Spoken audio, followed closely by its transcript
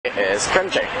is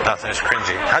cringy. That thing is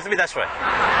cringy. It has to be this way.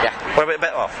 Yeah. What about a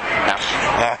bit off? No.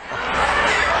 No.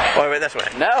 What about this way?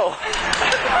 No.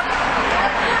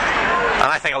 And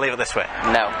I think I'll leave it this way.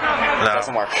 No. No.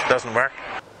 Doesn't work. Doesn't work.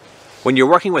 When you're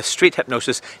working with street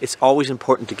hypnosis, it's always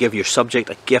important to give your subject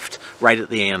a gift right at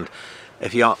the end.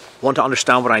 If you want to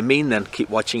understand what I mean, then keep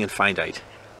watching and find out.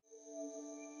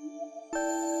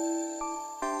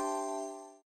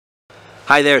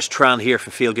 Hi there, it's Tran here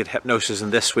for Feel Good Hypnosis,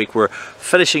 and this week we're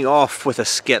finishing off with a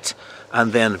skit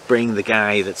and then bringing the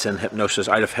guy that's in hypnosis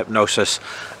out of hypnosis,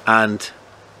 and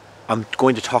I'm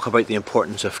going to talk about the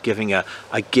importance of giving a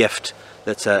gift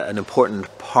that's an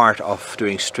important part of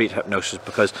doing street hypnosis,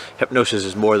 because hypnosis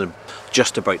is more than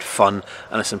just about fun,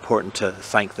 and it's important to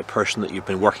thank the person that you've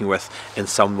been working with in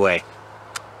some way.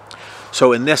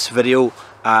 So in this video,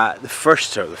 the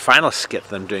first or the final skit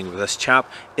that I'm doing with this chap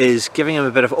is giving him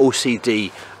a bit of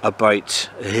OCD about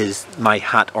my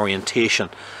hat orientation.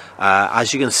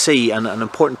 As you can see, and an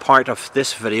important part of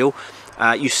this video,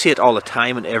 you see it all the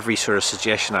time in every sort of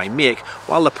suggestion I make.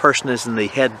 While the person is in the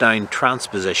head down trance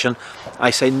position, I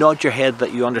say nod your head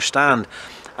that you understand,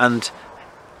 and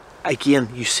again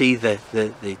you see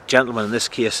the gentleman in this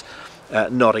case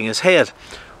nodding his head.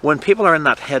 When people are in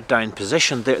that head down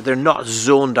position, they're not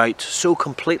zoned out so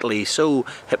completely, so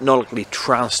hypnotically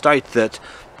tranced out that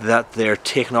they're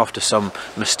taken off to some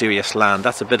mysterious land.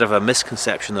 That's a bit of a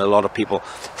misconception that a lot of people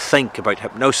think about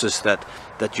hypnosis, that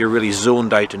you're really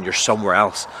zoned out and you're somewhere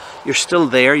else. You're still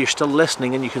there, you're still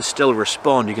listening, and you can still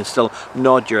respond, you can still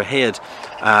nod your head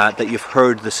that you've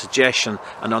heard the suggestion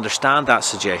and understand that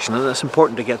suggestion. And it's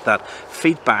important to get that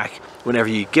feedback whenever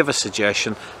you give a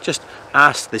suggestion. Just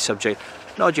ask the subject,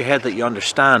 nod your head that you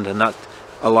understand, and that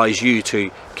allows you to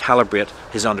calibrate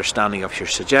his understanding of your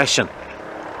suggestion.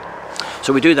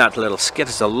 So we do that little skit.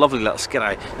 It's a lovely little skit.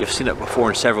 You've seen it before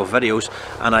in several videos,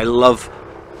 and I love,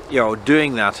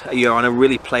 doing that. And I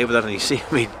really play with it, and you see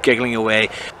me giggling away.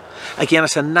 Again,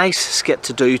 it's a nice skit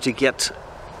to do to get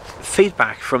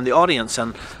feedback from the audience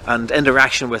and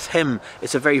interaction with him.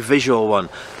 It's a very visual one.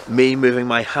 Me moving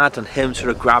my hat and him sort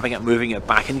of grabbing it, moving it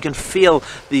back, and you can feel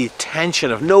the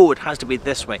tension of, no, it has to be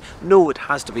this way. No, it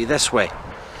has to be this way.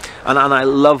 And I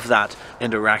love that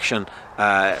interaction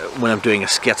when I'm doing a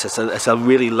skit. It's a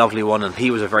really lovely one, and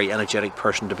he was a very energetic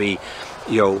person to be,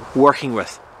 working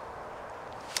with.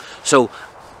 So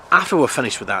after we're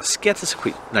finished with that skit, it's a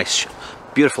quite nice,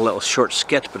 beautiful little short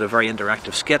skit, but a very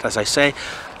interactive skit, as I say.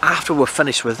 After we're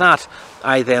finished with that,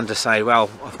 I then decide,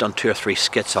 well, I've done 2 or 3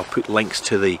 skits. I'll put links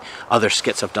to the other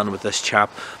skits I've done with this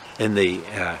chap in the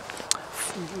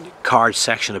card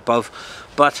section above.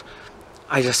 But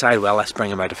I decide, well, let's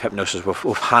bring him out of hypnosis.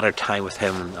 We've had our time with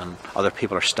him, and other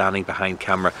people are standing behind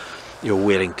camera,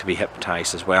 waiting to be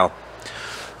hypnotized as well.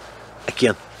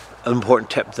 Again, an important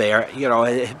tip there,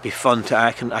 it'd be fun to,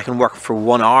 I can work for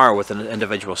 1 hour with an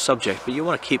individual subject, but you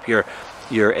want to keep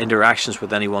your interactions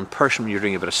with any one person when you're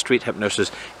doing a bit of street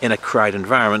hypnosis in a crowd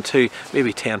environment to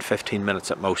maybe 10-15 minutes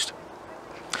at most.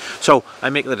 So I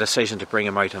make the decision to bring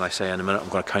him out, and I say in a minute I'm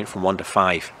going to count from 1 to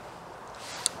 5.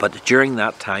 But during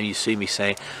that time, you see me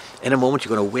say, in a moment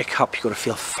you're going to wake up, you're going to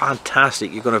feel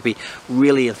fantastic, you're going to be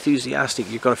really enthusiastic,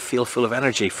 you're going to feel full of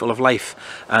energy, full of life,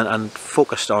 and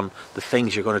focused on the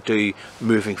things you're going to do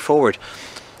moving forward.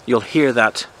 You'll hear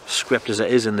that script as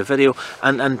it is in the video,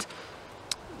 and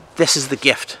this is the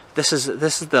gift. This is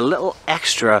the little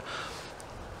extra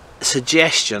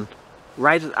suggestion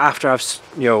right after I've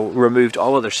removed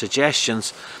all other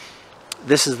suggestions.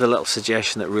 This is the little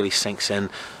suggestion that really sinks in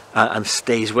and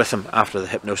stays with him after the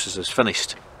hypnosis is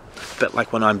finished. A bit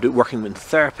like when I'm working in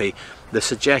therapy, the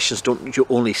suggestions don't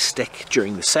only stick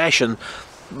during the session.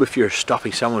 If you're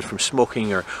stopping someone from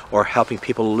smoking or helping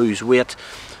people lose weight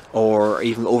or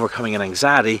even overcoming an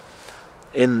anxiety,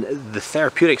 in the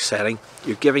therapeutic setting,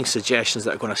 you're giving suggestions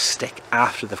that are going to stick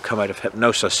after they've come out of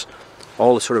hypnosis.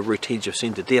 All the sort of routines you've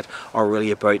seen to date are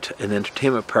really about, in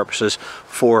entertainment purposes,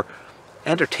 for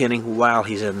entertaining while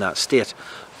he's in that state.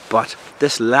 But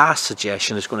this last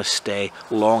suggestion is going to stay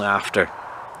long after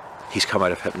he's come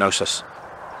out of hypnosis.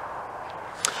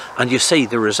 And you see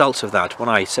the results of that. When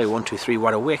I say 1, 2, 3,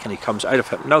 wide awake, and he comes out of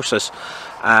hypnosis,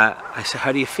 I say,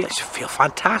 how do you feel? I feel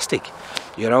fantastic.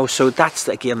 So that's,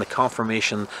 again, the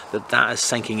confirmation that is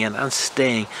sinking in and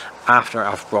staying after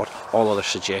I've brought all other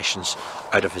suggestions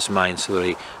out of his mind, so that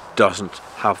he doesn't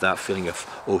have that feeling of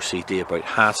OCD about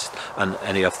hats and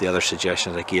any of the other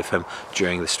suggestions I gave him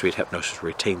during the street hypnosis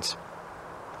routines.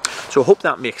 So I hope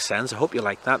that makes sense. I hope you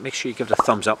like that. Make sure you give it a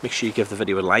thumbs up. Make sure you give the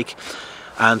video a like.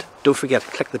 And don't forget,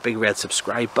 click the big red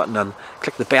subscribe button and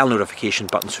click the bell notification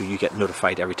button so you get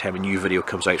notified every time a new video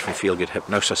comes out from Feel Good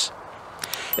Hypnosis.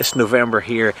 It's November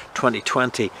here,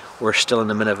 2020. We're still in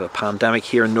the middle of a pandemic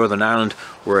here in Northern Ireland.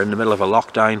 We're in the middle of a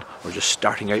lockdown. We're just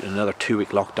starting out in another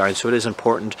 2-week lockdown. So it is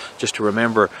important just to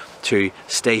remember to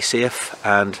stay safe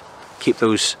and keep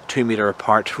those 2 meter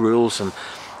apart rules and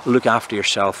look after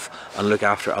yourself and look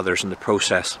after others in the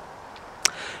process.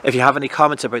 If you have any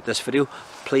comments about this video,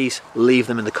 please leave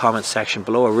them in the comments section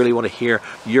below. I really want to hear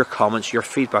your comments, your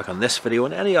feedback on this video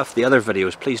and any of the other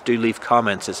videos. Please do leave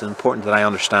comments. It's important that I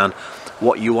understand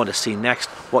what you want to see next,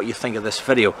 what you think of this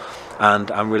video, and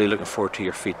I'm really looking forward to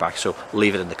your feedback, so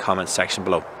leave it in the comments section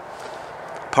below.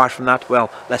 Apart from that,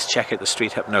 well, let's check out the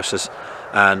Street Hypnosis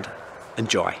and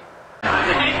enjoy. In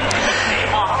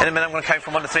a minute I'm going to count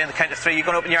from 1 to 3. On the count of 3 you're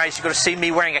going to open your eyes. You're going to see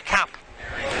me wearing a cap.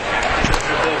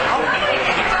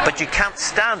 But you can't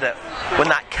stand it when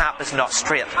that cap is not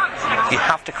straight. You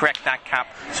have to correct that cap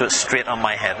so it's straight on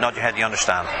my head, not your head, you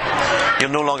understand. You'll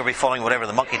no longer be following whatever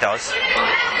the monkey does.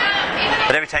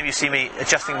 But every time you see me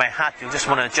adjusting my hat, you'll just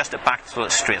want to adjust it back so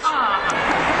it's straight.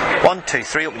 1, 2,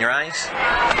 3, open your eyes.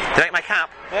 Do you like my cap?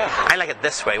 Yeah. I like it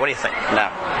this way. What do you think? No.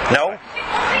 No?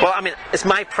 Well, I mean, it's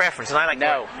my preference and I like it.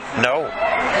 No. No.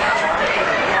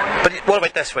 But what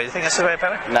about this way? Do you think this is way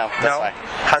better? No, this way.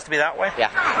 Has to be that way?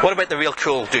 Yeah. What about the real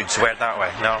cool dudes who wear it that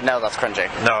way? No? No, that's cringy.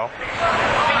 No.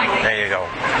 There you go.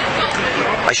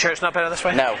 Are you sure it's not better this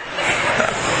way? No.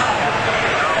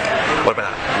 What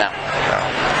about that? No.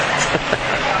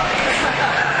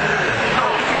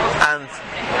 And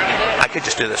I could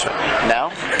just do this way. No,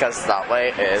 because that way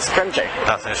is cringy.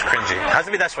 That is cringy. Has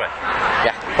to be this way?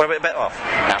 Yeah. What about a bit off?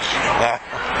 No. No.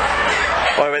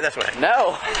 What about this way?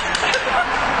 No.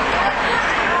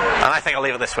 And I think I'll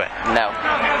leave it this way. No.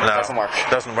 No. Doesn't work.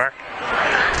 Doesn't work?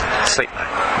 Sleep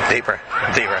now. Deeper.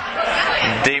 Deeper.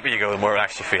 Deeper you go, the more it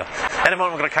actually feel. In a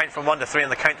moment, we're going to count from 1 to 3. On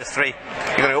the count to 3,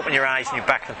 you're going to open your eyes and you're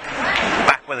back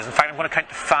with us. In fact, I'm going to count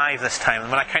to 5 this time. And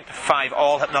when I count to 5,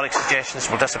 all hypnotic suggestions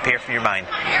will disappear from your mind.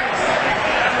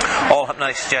 All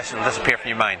hypnotic suggestions will disappear from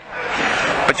your mind.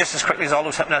 But just as quickly as all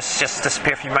those hypnotic suggestions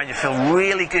disappear from your mind, you feel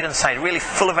really good inside, really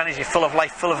full of energy, full of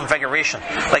life, full of invigoration.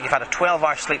 Like you've had a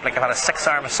 12-hour sleep, like you've had a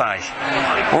 6-hour massage.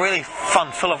 Really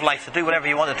fun, full of life, to do whatever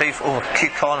you want to do over Q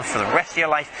on for the rest of your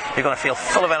life. You're going to feel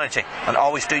full of energy and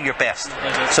always do your best.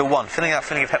 So 1, feeling that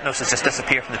feeling of hypnosis just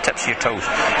disappear from the tips of your toes.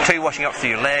 2, washing up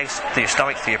through your legs, through your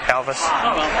stomach, through your pelvis.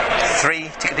 3,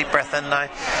 take a deep breath in now.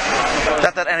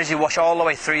 Let that energy wash all the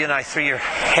way through you now, through your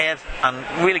head, and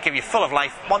really give you full of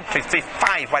life. 1, 2, 3,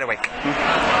 5, wide awake.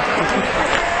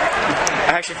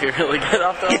 I actually feel really good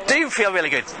after that. You do feel really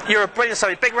good. You're a brilliant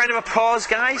story. Big round of applause,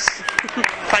 guys.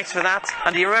 Thanks for that.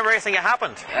 And do you remember everything that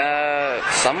happened?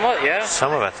 Somewhat, yeah.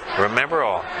 Some of it. Remember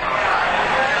all.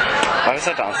 Why was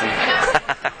I dancing?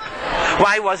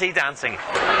 Why was he dancing?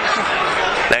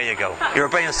 There you go. You're a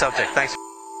brilliant subject. Thanks.